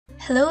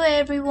Hello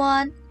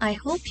everyone, I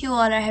hope you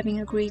all are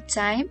having a great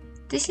time.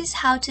 This is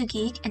How to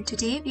Geek and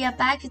today we are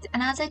back with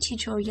another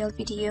tutorial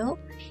video.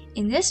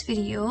 In this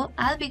video,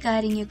 I'll be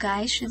guiding you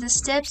guys through the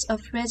steps of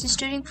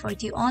registering for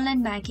the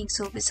online banking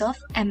service of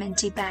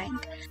M&T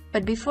Bank.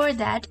 But before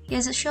that,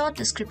 here's a short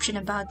description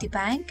about the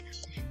bank.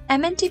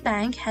 M&T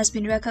Bank has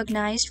been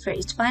recognized for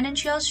its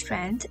financial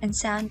strength and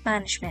sound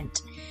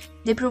management.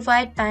 They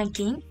provide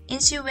banking,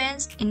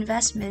 insurance,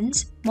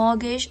 investments,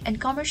 mortgage,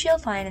 and commercial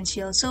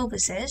financial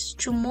services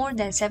through more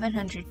than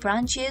 700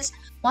 branches,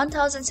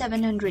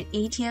 1,700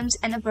 ATMs,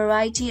 and a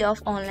variety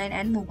of online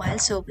and mobile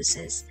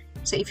services.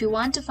 So if you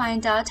want to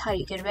find out how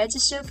you can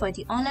register for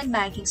the online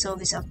banking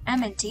service of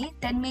M&T,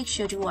 then make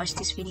sure to watch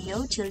this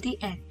video till the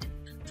end.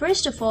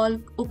 First of all,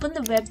 open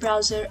the web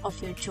browser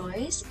of your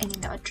choice and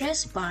in the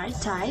address bar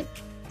type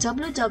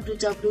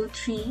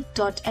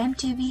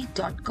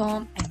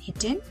www.3.mtv.com and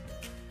hit in.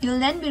 You'll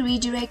then be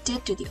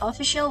redirected to the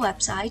official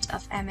website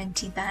of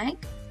M&T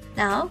Bank.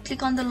 Now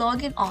click on the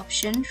login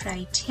option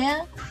right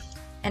here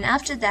and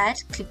after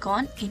that click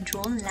on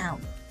Enroll Now.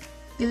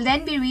 You'll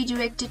then be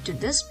redirected to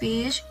this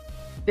page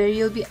where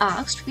you'll be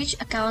asked which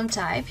account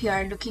type you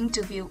are looking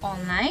to view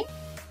online.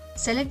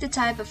 Select the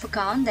type of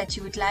account that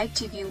you would like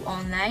to view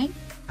online.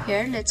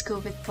 Here let's go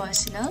with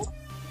personal.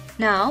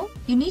 Now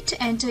you need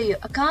to enter your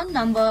account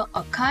number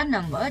or card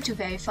number to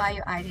verify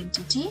your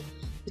identity.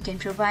 You can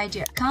provide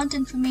your account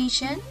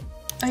information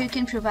or you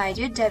can provide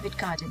your debit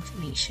card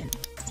information.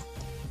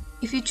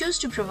 If you choose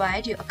to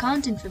provide your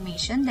account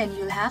information, then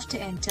you'll have to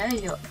enter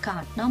your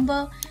account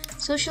number,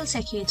 social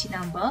security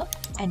number,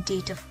 and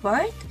date of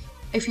birth.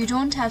 If you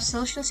don't have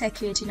social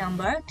security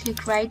number,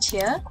 click right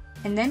here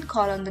and then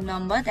call on the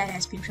number that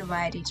has been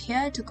provided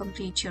here to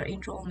complete your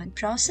enrollment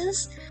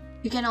process.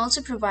 You can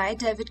also provide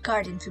debit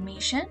card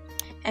information,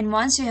 and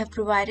once you have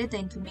provided the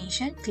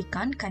information, click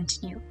on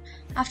Continue.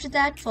 After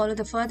that, follow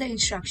the further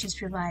instructions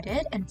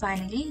provided, and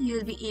finally, you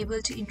will be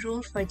able to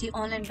enroll for the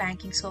online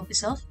banking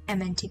service of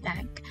M&T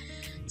Bank.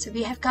 So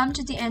we have come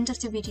to the end of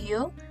the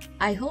video.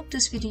 I hope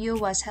this video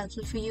was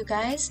helpful for you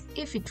guys.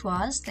 If it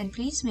was, then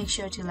please make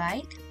sure to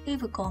like,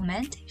 leave a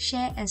comment,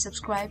 share and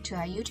subscribe to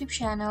our YouTube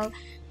channel,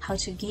 How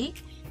to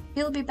Geek.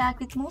 We'll be back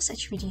with more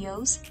such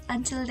videos.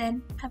 Until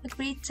then, have a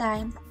great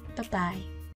time. Bye-bye.